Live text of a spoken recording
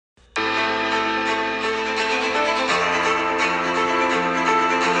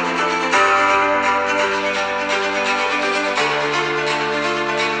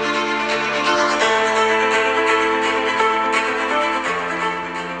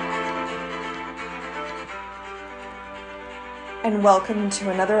and welcome to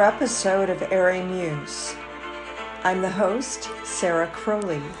another episode of Airy Muse. I'm the host, Sarah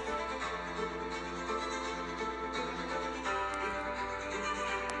Crowley.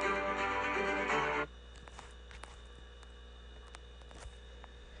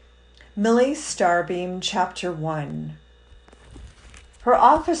 Millie Starbeam, Chapter 1. Her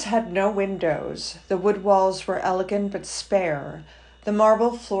office had no windows. The wood walls were elegant but spare. The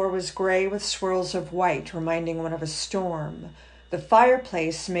marble floor was gray with swirls of white, reminding one of a storm. The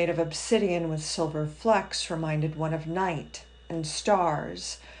fireplace, made of obsidian with silver flecks, reminded one of night and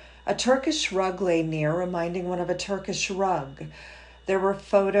stars. A Turkish rug lay near, reminding one of a Turkish rug. There were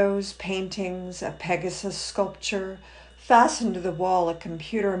photos, paintings, a Pegasus sculpture. Fastened to the wall, a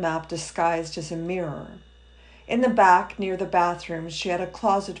computer map disguised as a mirror. In the back, near the bathroom, she had a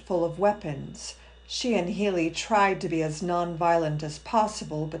closet full of weapons. She and Healy tried to be as nonviolent as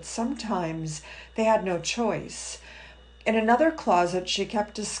possible, but sometimes they had no choice. In another closet, she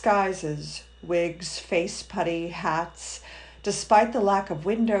kept disguises, wigs, face putty, hats. Despite the lack of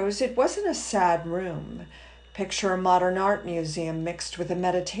windows, it wasn't a sad room. Picture a modern art museum mixed with a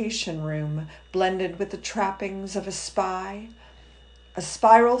meditation room, blended with the trappings of a spy. A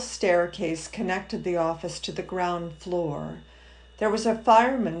spiral staircase connected the office to the ground floor. There was a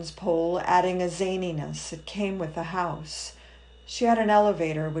fireman's pole adding a zaniness. It came with the house. She had an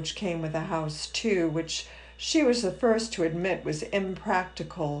elevator which came with the house too, which she was the first to admit was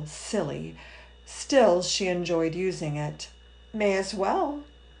impractical, silly. Still, she enjoyed using it. May as well.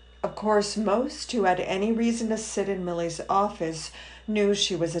 Of course, most who had any reason to sit in Millie's office knew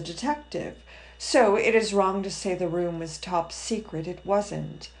she was a detective, so it is wrong to say the room was top secret. It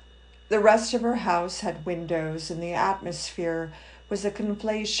wasn't. The rest of her house had windows, and the atmosphere was a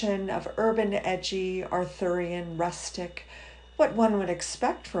conflation of urban, edgy, Arthurian, rustic, what one would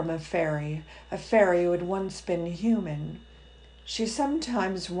expect from a fairy who had once been human. She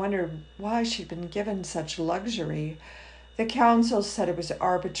sometimes wondered why she'd been given such luxury. The council said it was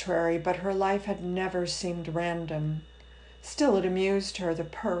arbitrary, but her life had never seemed random. Still, it amused her, the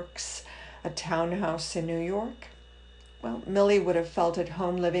perks. A townhouse in New York? Well, Millie would have felt at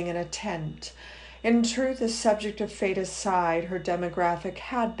home living in a tent. In truth, the subject of fate aside, her demographic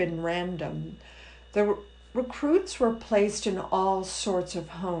had been random. The recruits were placed in all sorts of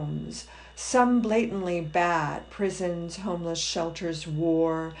homes, some blatantly bad, prisons, homeless shelters,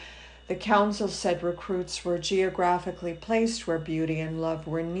 war. The council said recruits were geographically placed where beauty and love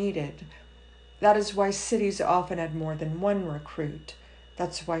were needed. That is why cities often had more than one recruit.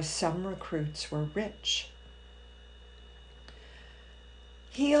 That's why some recruits were rich.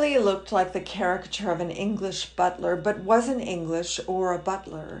 Healy looked like the caricature of an English butler, but wasn't English or a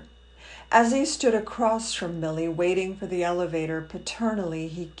butler. As he stood across from Millie, waiting for the elevator, paternally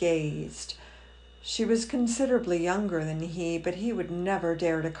he gazed. She was considerably younger than he, but he would never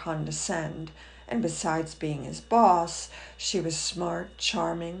dare to condescend. And besides being his boss, she was smart,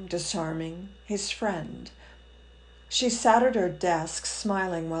 charming, disarming, his friend. She sat at her desk,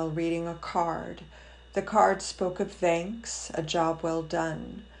 smiling while reading a card. The card spoke of thanks, a job well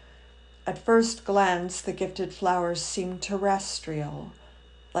done. At first glance, the gifted flowers seemed terrestrial,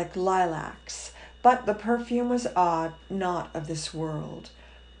 like lilacs, but the perfume was odd, not of this world.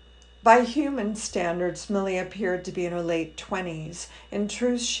 By human standards, Millie appeared to be in her late 20s. In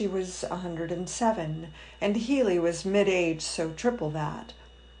truth, she was 107, and Healy was mid-age, so triple that.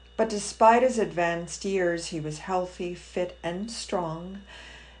 But despite his advanced years, he was healthy, fit, and strong.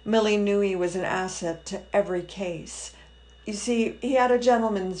 Millie knew he was an asset to every case. You see, he had a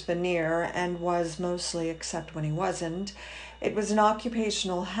gentleman's veneer and was mostly, except when he wasn't. It was an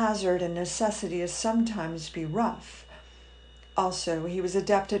occupational hazard and necessity to sometimes be rough. Also, he was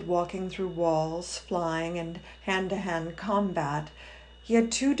adept at walking through walls, flying, and hand-to-hand combat. He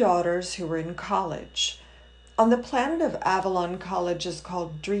had 2 daughters who were in college. On the planet of Avalon, college is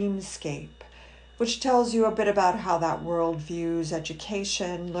called Dreamscape, which tells you a bit about how that world views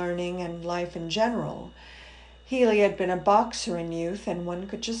education, learning, and life in general. Healy had been a boxer in youth, and one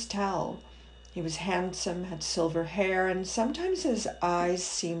could just tell. He was handsome, had silver hair, and sometimes his eyes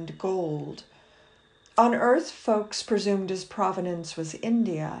seemed gold. On Earth, folks presumed his provenance was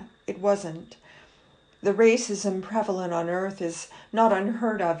India. It wasn't. The racism prevalent on Earth is not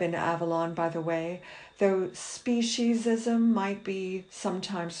unheard of in Avalon, by the way, though speciesism might be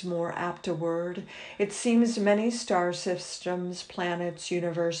sometimes more apt a word. It seems many star systems, planets,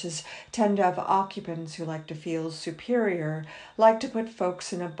 universes tend to have occupants who like to feel superior, like to put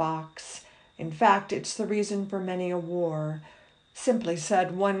folks in a box. In fact, it's the reason for many a war. Simply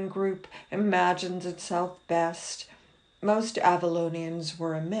said, one group imagines itself best. Most Avalonians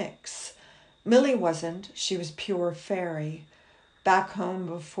were a mix. Millie wasn't. She was pure fairy. Back home,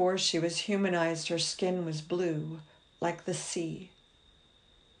 before she was humanized, her skin was blue, like the sea.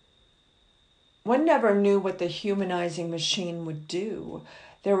 One never knew what the humanizing machine would do.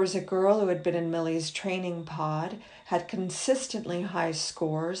 There was a girl who had been in Millie's training pod, had consistently high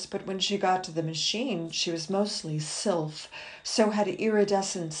scores, but when she got to the machine, she was mostly sylph, so had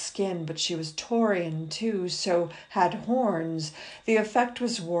iridescent skin, but she was Taurian too, so had horns. The effect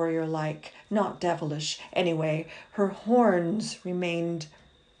was warrior-like, not devilish. Anyway, her horns remained.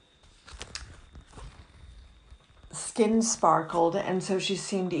 Skin sparkled, and so she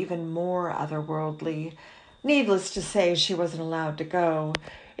seemed even more otherworldly. Needless to say, she wasn't allowed to go.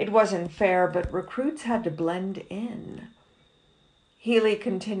 It wasn't fair, but recruits had to blend in. Healy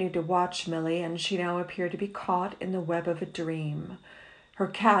continued to watch Millie, and she now appeared to be caught in the web of a dream. Her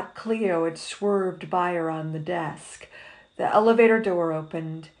cat, Cleo, had swerved by her on the desk. The elevator door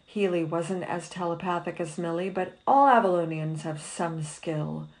opened. Healy wasn't as telepathic as Millie, but all Avalonians have some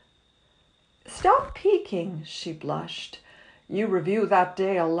skill. "Stop peeking," she blushed. "You review that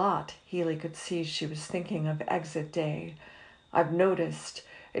day a lot." Healy could see she was thinking of exit day. "I've noticed."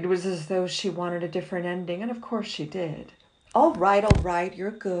 It was as though she wanted a different ending, and of course she did. All right,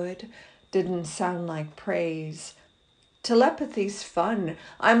 you're good." Didn't sound like praise. "Telepathy's fun.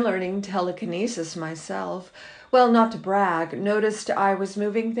 I'm learning telekinesis myself. Well, not to brag. Noticed I was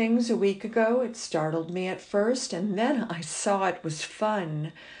moving things a week ago. It startled me at first, and then I saw it was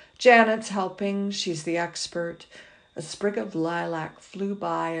fun. Janet's helping. She's the expert." A sprig of lilac flew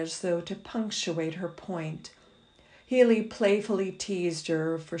by as though to punctuate her point. Healy playfully teased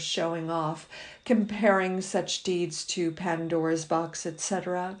her for showing off, comparing such deeds to Pandora's box,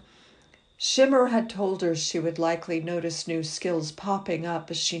 etc. Shimmer had told her she would likely notice new skills popping up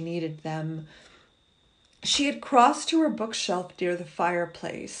as she needed them. She had crossed to her bookshelf near the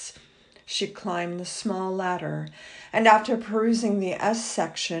fireplace. She climbed the small ladder, and after perusing the S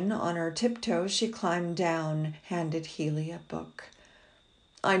section on her tiptoes, she climbed down, handed Healy a book.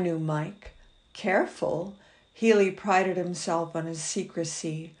 "I knew Mike." "Careful." Healy prided himself on his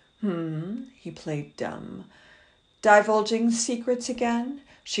secrecy. He played dumb. "Divulging secrets again?"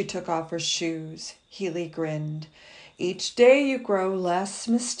 She took off her shoes. Healy grinned. "Each day you grow less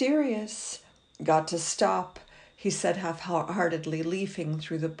mysterious." "Got to stop," he said half-heartedly, leafing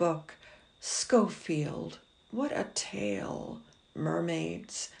through the book. "Schofield. What a tale.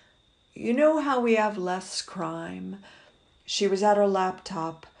 Mermaids. You know how we have less crime?" She was at her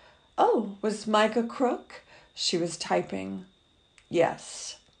laptop. "Oh, was Mike a crook?" She was typing.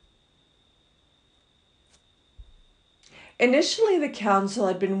 "Yes." Initially, the council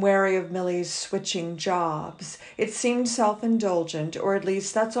had been wary of Millie's switching jobs. It seemed self-indulgent, or at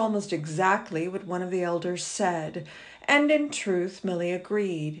least that's almost exactly what one of the elders said. And in truth, Millie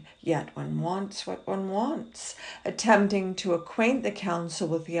agreed. Yet one wants what one wants. Attempting to acquaint the council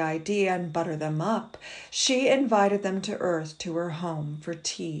with the idea and butter them up, she invited them to Earth to her home for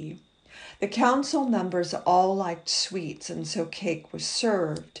tea. The council members all liked sweets, and so cake was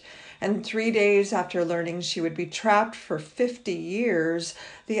served. And 3 days after learning she would be trapped for 50 years,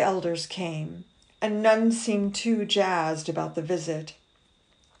 the elders came, and none seemed too jazzed about the visit.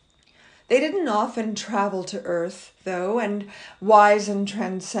 They didn't often travel to Earth, though, and wise and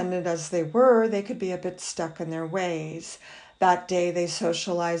transcendent as they were, they could be a bit stuck in their ways. That day they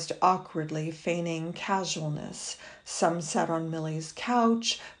socialized awkwardly, feigning casualness. Some sat on Millie's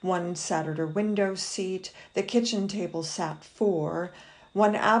couch, one sat at her window seat, the kitchen table sat 4.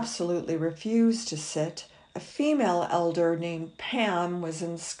 One absolutely refused to sit. A female elder named Pam was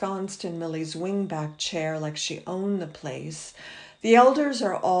ensconced in Millie's wingback chair like she owned the place. The elders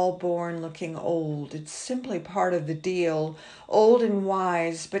are all born looking old. It's simply part of the deal. Old and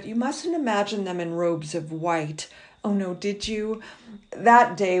wise, but you mustn't imagine them in robes of white. Oh no, did you?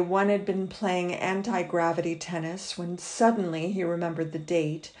 That day one had been playing anti-gravity tennis when suddenly he remembered the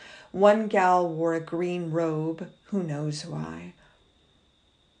date. One gal wore a green robe. Who knows why?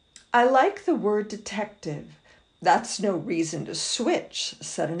 "I like the word detective." "That's no reason to switch,"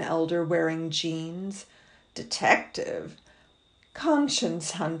 said an elder wearing jeans. "Detective?"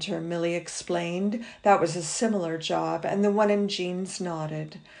 "Conscience hunter," Millie explained. That was a similar job, and the one in jeans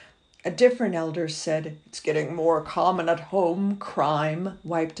nodded. A different elder said, "It's getting more common at home, crime,"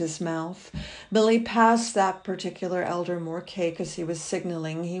 wiped his mouth. Millie passed that particular elder more cake as he was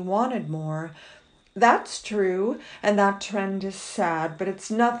signaling he wanted more. "That's true, and that trend is sad, but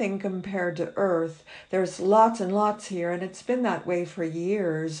it's nothing compared to Earth. There's lots and lots here, and it's been that way for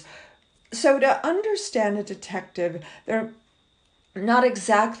years. So to understand a detective, they're not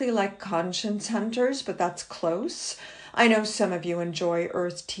exactly like conscience hunters, but that's close. I know some of you enjoy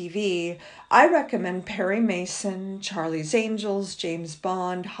Earth TV. I recommend Perry Mason, Charlie's Angels, James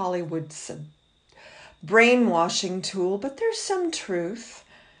Bond, Hollywood's a brainwashing tool, but there's some truth.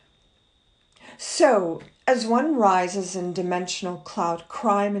 So, as one rises in dimensional clout,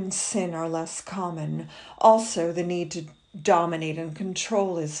 crime and sin are less common. Also, the need to dominate and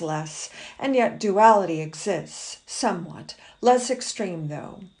control is less, and yet duality exists, somewhat. Less extreme,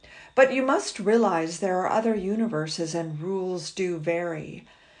 though. But you must realize there are other universes and rules do vary.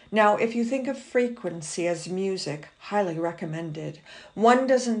 Now, if you think of frequency as music, highly recommended. One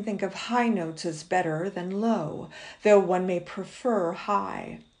doesn't think of high notes as better than low, though one may prefer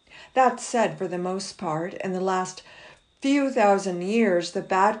high. That said, for the most part, in the last few thousand years, the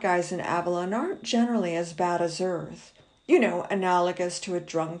bad guys in Avalon aren't generally as bad as Earth. You know, analogous to a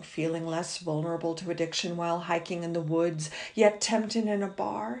drunk feeling less vulnerable to addiction while hiking in the woods, yet tempted in a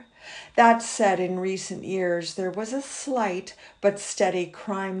bar. That said, in recent years, there was a slight but steady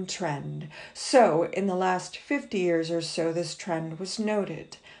crime trend. So, in the last 50 years or so, this trend was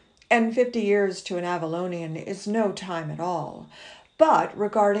noted. And 50 years to an Avalonian is no time at all. But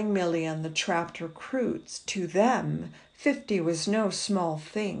regarding Millie and the trapped recruits, to them, 50 was no small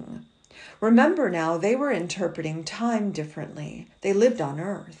thing. Remember now, they were interpreting time differently. They lived on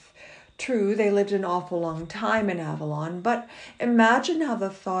Earth. True, they lived an awful long time in Avalon, but imagine how the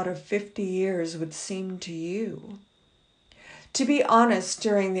thought of 50 years would seem to you. To be honest,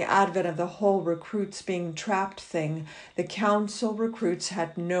 during the advent of the whole recruits being trapped thing, the council recruits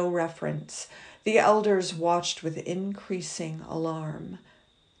had no reference. The elders watched with increasing alarm.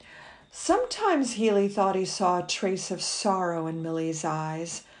 Sometimes Healy thought he saw a trace of sorrow in Millie's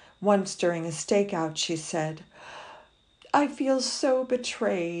eyes. Once during a stakeout, she said, "I feel so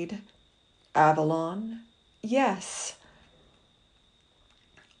betrayed." Avalon? Yes.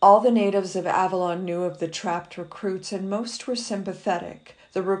 All the natives of Avalon knew of the trapped recruits, and most were sympathetic.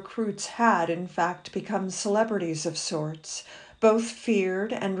 The recruits had, in fact, become celebrities of sorts, both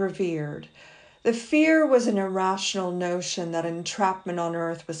feared and revered. The fear was an irrational notion that entrapment on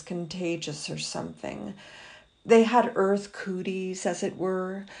Earth was contagious or something. They had Earth cooties, as it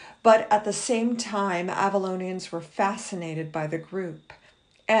were, but at the same time, Avalonians were fascinated by the group.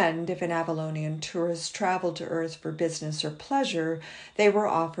 And if an Avalonian tourist traveled to Earth for business or pleasure, they were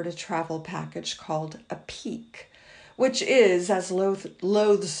offered a travel package called a peak, which is as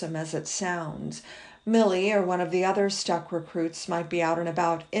loathsome as it sounds. Millie or one of the other stuck recruits might be out and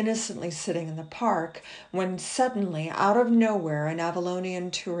about innocently sitting in the park when suddenly, out of nowhere, an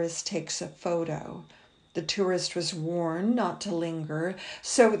Avalonian tourist takes a photo. The tourist was warned not to linger,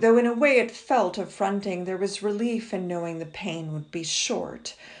 so though in a way it felt affronting, there was relief in knowing the pain would be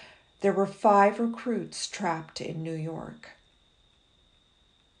short. There were 5 recruits trapped in New York.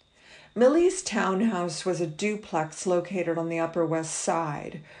 Millie's townhouse was a duplex located on the Upper West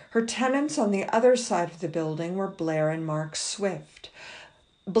Side. Her tenants on the other side of the building were Blair and Mark Swift.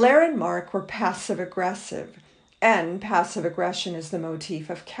 Blair and Mark were passive-aggressive, and passive aggression is the motif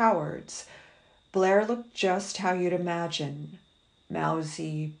of cowards. Blair looked just how you'd imagine.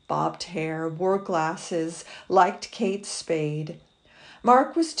 Mousy, bobbed hair, wore glasses, liked Kate Spade.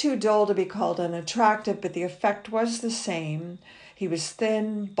 Mark was too dull to be called unattractive, but the effect was the same. He was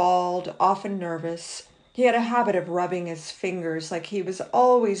thin, bald, often nervous. He had a habit of rubbing his fingers like he was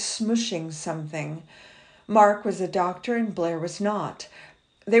always smushing something. Mark was a doctor and Blair was not.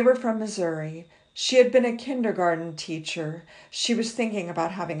 They were from Missouri. She had been a kindergarten teacher. She was thinking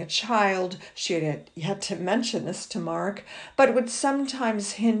about having a child. She had yet to mention this to Mark, but would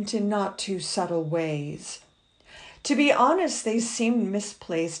sometimes hint in not too subtle ways. To be honest, they seemed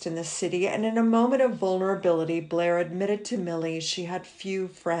misplaced in the city, and in a moment of vulnerability, Blair admitted to Millie she had few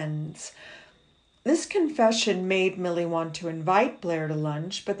friends. This confession made Millie want to invite Blair to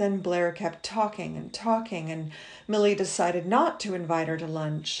lunch, but then Blair kept talking, and Millie decided not to invite her to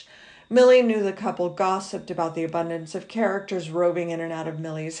lunch. Millie knew the couple gossiped about the abundance of characters roving in and out of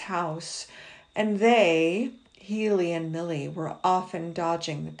Millie's house, and they, Healy and Millie, were often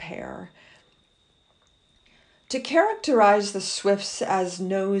dodging the pair. To characterize the Swifts as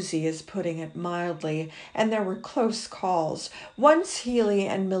nosy is putting it mildly, and there were close calls. Once Healy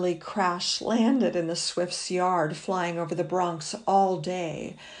and Millie crash-landed in the Swifts' yard, flying over the Bronx all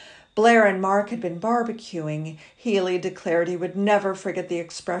day. Blair and Mark had been barbecuing. Healy declared he would never forget the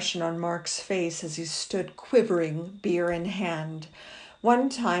expression on Mark's face as he stood quivering, beer in hand. One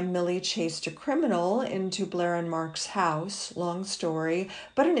time, Millie chased a criminal into Blair and Mark's house. Long story,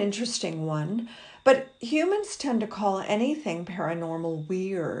 but an interesting one. But humans tend to call anything paranormal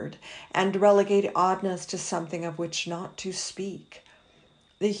weird and relegate oddness to something of which not to speak.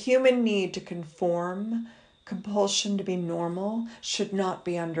 The human need to conform, compulsion to be normal should not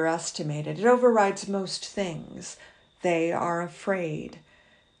be underestimated. It overrides most things. They are afraid.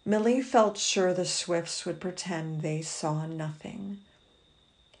 Millie felt sure the Swifts would pretend they saw nothing.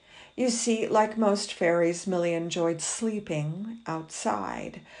 You see, like most fairies, Millie enjoyed sleeping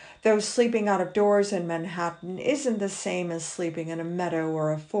outside, though sleeping out of doors in Manhattan isn't the same as sleeping in a meadow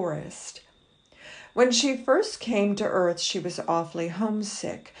or a forest. When she first came to Earth, she was awfully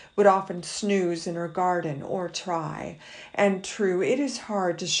homesick, would often snooze in her garden or try. And true, it is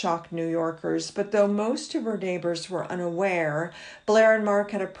hard to shock New Yorkers, but though most of her neighbors were unaware, Blair and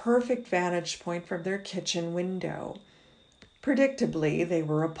Mark had a perfect vantage point from their kitchen window. Predictably, they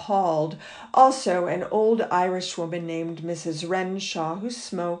were appalled. Also, an old Irish woman named Mrs. Renshaw, who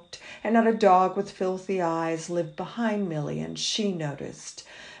smoked and had a dog with filthy eyes, lived behind Millie, and she noticed.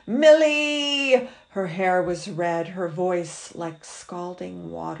 "Millie!" Her hair was red, her voice like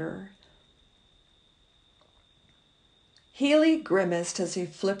scalding water. Healy grimaced as he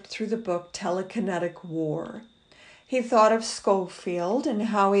flipped through the book Telekinetic War. He thought of Schofield and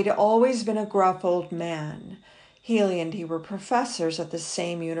how he'd always been a gruff old man. Healy and he were professors at the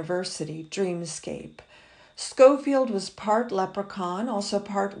same university, Dreamscape. Schofield was part leprechaun, also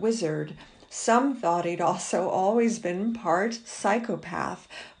part wizard. Some thought he'd also always been part psychopath,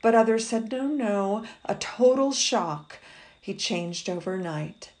 but others said no, a total shock. He changed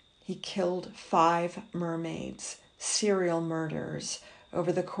overnight. He killed 5 mermaids, serial murders,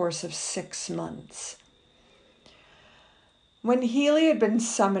 over the course of 6 months. When Healy had been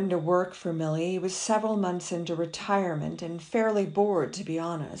summoned to work for Millie, he was several months into retirement and fairly bored, to be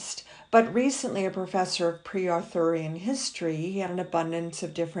honest. But recently a professor of pre-Arthurian history, he had an abundance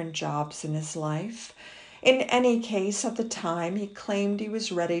of different jobs in his life. In any case, at the time, he claimed he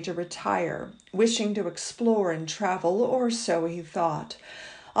was ready to retire, wishing to explore and travel, or so he thought.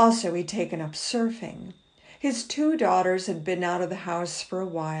 Also, he'd taken up surfing. His 2 daughters had been out of the house for a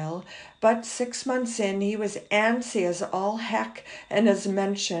while, but 6 months in, he was antsy as all heck and as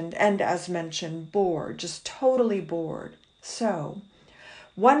mentioned, bored, just totally bored. So,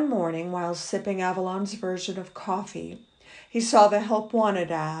 one morning, while sipping Avalon's version of coffee, he saw the Help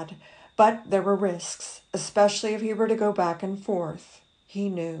Wanted ad, but there were risks, especially if he were to go back and forth. He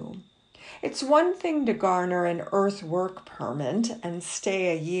knew. It's one thing to garner an Earth work permit and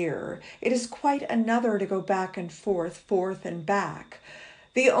stay a year. It is quite another to go back and forth and back.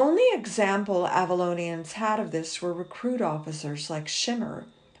 The only example Avalonians had of this were recruit officers like Shimmer,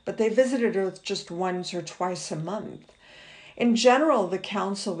 but they visited Earth just once or twice a month. In general, the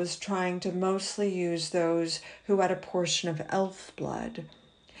council was trying to mostly use those who had a portion of elf blood.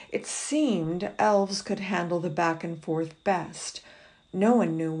 It seemed elves could handle the back and forth best. No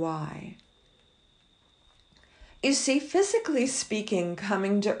one knew why. You see, physically speaking,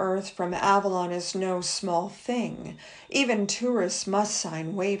 coming to Earth from Avalon is no small thing. Even tourists must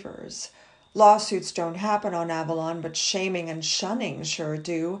sign waivers. Lawsuits don't happen on Avalon, but shaming and shunning sure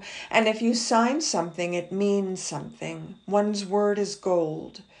do. And if you sign something, it means something. One's word is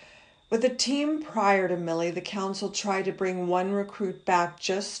gold. With the team prior to Millie, the council tried to bring one recruit back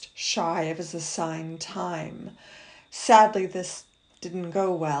just shy of his assigned time. Sadly, this didn't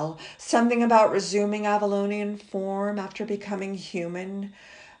go well. Something about resuming Avalonian form after becoming human.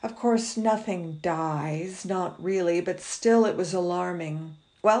 Of course, nothing dies, not really, but still it was alarming.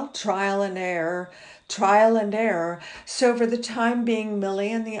 Well, trial and error. So for the time being,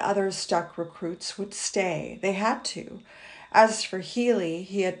 Millie and the other stuck recruits would stay. They had to. As for Healy,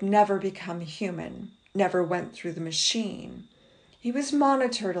 he had never become human, never went through the machine. He was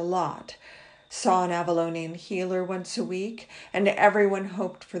monitored a lot. Saw an Avalonian healer once a week, and everyone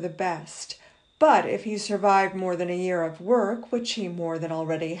hoped for the best. But if he survived more than a year of work, which he more than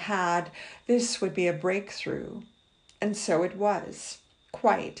already had, this would be a breakthrough. And so it was.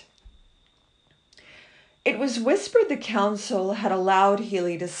 Quite. It was whispered the council had allowed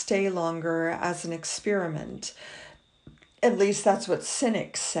Healy to stay longer as an experiment. At least that's what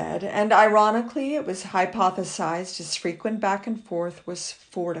cynics said, and ironically it was hypothesized his frequent back and forth was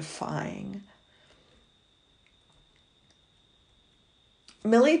fortifying.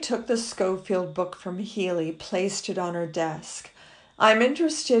 Millie took the Schofield book from Healy, placed it on her desk. "I'm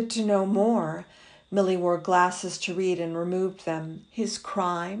interested to know more." Millie wore glasses to read and removed them. His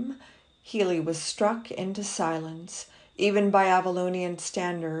crime? Healy was struck into silence. Even by Avalonian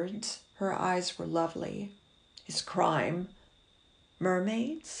standards, her eyes were lovely. His crime?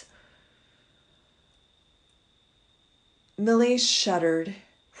 Mermaids? Millie shuddered.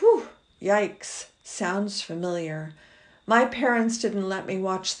 Whew, yikes, sounds familiar. My parents didn't let me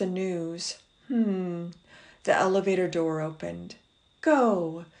watch the news. The elevator door opened.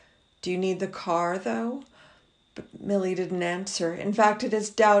 Go. Do you need the car, though? But Millie didn't answer. In fact, it is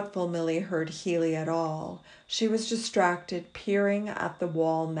doubtful Millie heard Healy at all. She was distracted, peering at the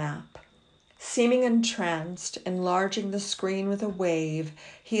wall map. Seeming entranced, enlarging the screen with a wave,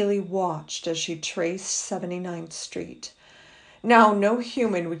 Healy watched as she traced 79th Street. Now, no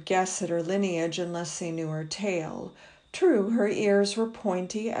human would guess at her lineage unless they knew her tale. True, her ears were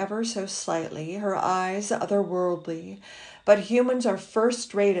pointy ever so slightly, her eyes otherworldly, but humans are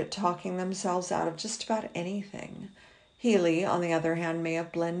first-rate at talking themselves out of just about anything. Healy, on the other hand, may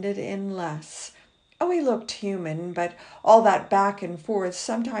have blended in less. Oh, he looked human, but all that back and forth,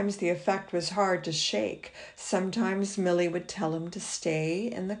 sometimes the effect was hard to shake. Sometimes Millie would tell him to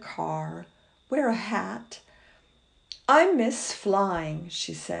stay in the car, wear a hat. "I miss flying,"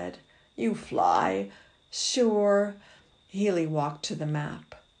 she said. "You fly?" "Sure." Healy walked to the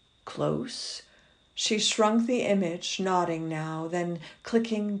map. "Close?" She shrunk the image, nodding now, then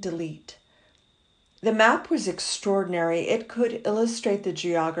clicking delete. The map was extraordinary. It could illustrate the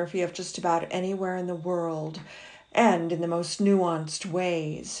geography of just about anywhere in the world, and in the most nuanced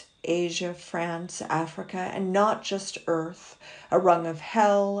ways. Asia, France, Africa, and not just Earth. A rung of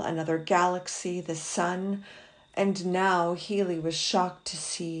hell, another galaxy, the sun. And now Healy was shocked to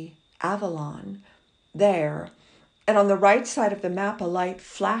see Avalon there, and on the right side of the map a light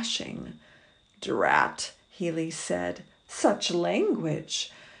flashing. "Drat," Healy said. "Such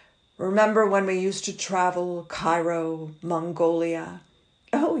language. Remember when we used to travel Cairo, Mongolia?"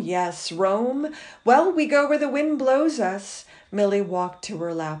 "Oh, yes, Rome. Well, we go where the wind blows us." Millie walked to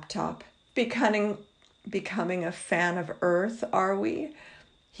her laptop. Becoming a fan of Earth, are we?"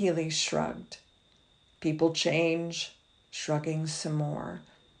 Healy shrugged. "People change," shrugging some more.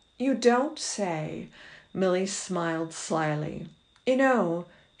 "You don't say." Millie smiled slyly. "You know,"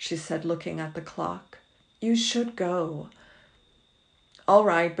 she said, looking at the clock, "you should go." "All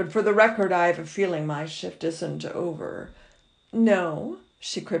right, but for the record, I have a feeling my shift isn't over." "No,"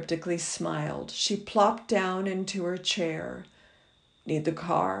 she cryptically smiled. She plopped down into her chair. "Need the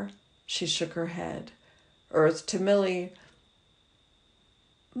car?" She shook her head. "Earth to Millie."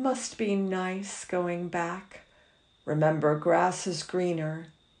 "Must be nice going back." "Remember, grass is greener."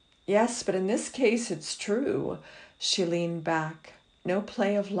 "Yes, but in this case it's true." She leaned back. No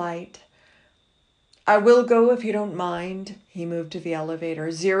play of light. "I will go if you don't mind." He moved to the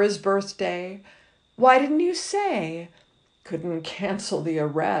elevator. "Zira's birthday." "Why didn't you say?" "Couldn't cancel the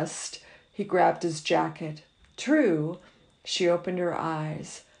arrest." He grabbed his jacket. "True." She opened her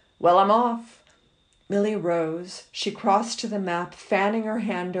eyes. "Well, I'm off." Millie rose. She crossed to the map, fanning her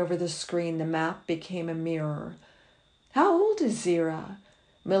hand over the screen. The map became a mirror. "How old is Zira?"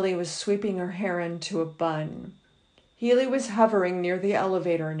 Millie was sweeping her hair into a bun. Healy was hovering near the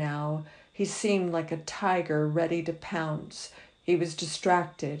elevator now. He seemed like a tiger ready to pounce. He was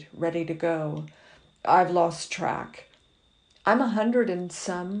distracted, ready to go. "I've lost track." "I'm 100 and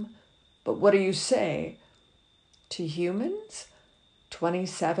some." "But what do you say?" "To humans?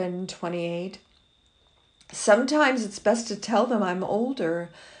 27, 28. Sometimes it's best to tell them I'm older.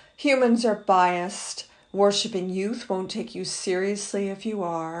 Humans are biased. Worshipping youth won't take you seriously if you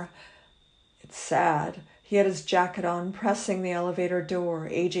are." It's sad. He had his jacket on, pressing the elevator door,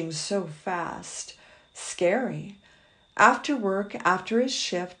 aging so fast. Scary. After work, after his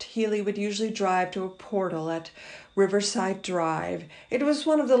shift, Healy would usually drive to a portal at Riverside Drive. It was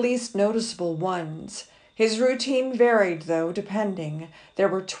one of the least noticeable ones. His routine varied, though, depending. There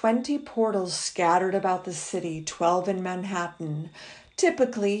were 20 portals scattered about the city, 12 in Manhattan.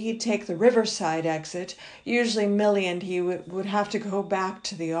 Typically, he'd take the Riverside exit. Usually Millie and he would have to go back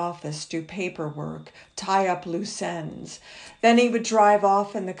to the office, do paperwork, tie up loose ends. Then he would drive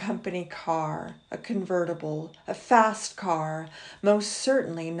off in the company car, a convertible, a fast car, most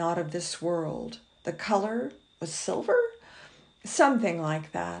certainly not of this world. The color was silver? Something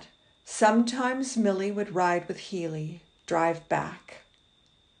like that. Sometimes Millie would ride with Healy, drive back.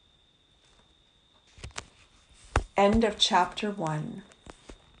 End of chapter 1.